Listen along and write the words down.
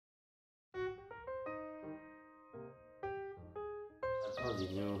probably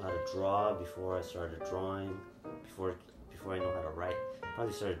knew how to draw before I started drawing. Before I know how to write.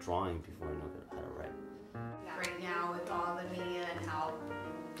 Probably started drawing before I know how to write. Right now with all the media and how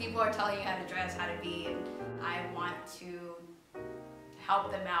people are telling you how to dress, how to be, and I want to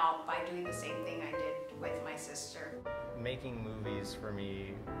help them out by doing the same thing I did with my sister. Making movies for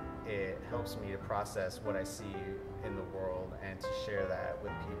me, it helps me to process what I see in the world and to share that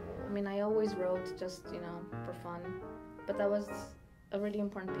with people. I mean, I always wrote just, for fun, but that was a really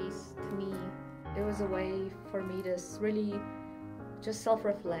important piece to me. It was a way for me to really just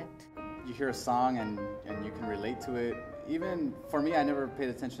self-reflect. You hear a song and you can relate to it. Even for me, I never paid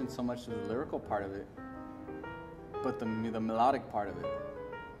attention so much to the lyrical part of it, but the melodic part of it.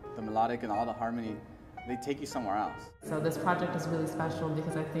 The melodic and all the harmony, they take you somewhere else. So this project is really special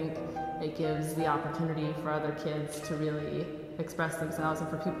because I think it gives the opportunity for other kids to really express themselves and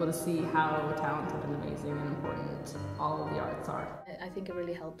for people to see how talented and amazing and important all of the arts are. I think it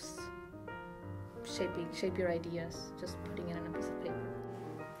really helps shape your ideas, just putting it on a piece of paper.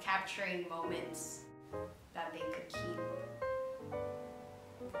 Capturing moments that they could keep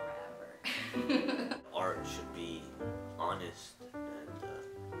forever. Art should be honest and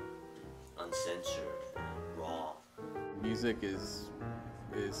uncensored and raw. Music is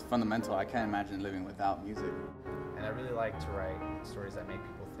fundamental. I can't imagine living without music. And I really like to write stories that make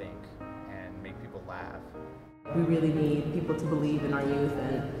people think and make people laugh. We really need people to believe in our youth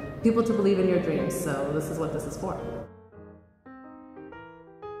and people to believe in your dreams, so this is what this is for.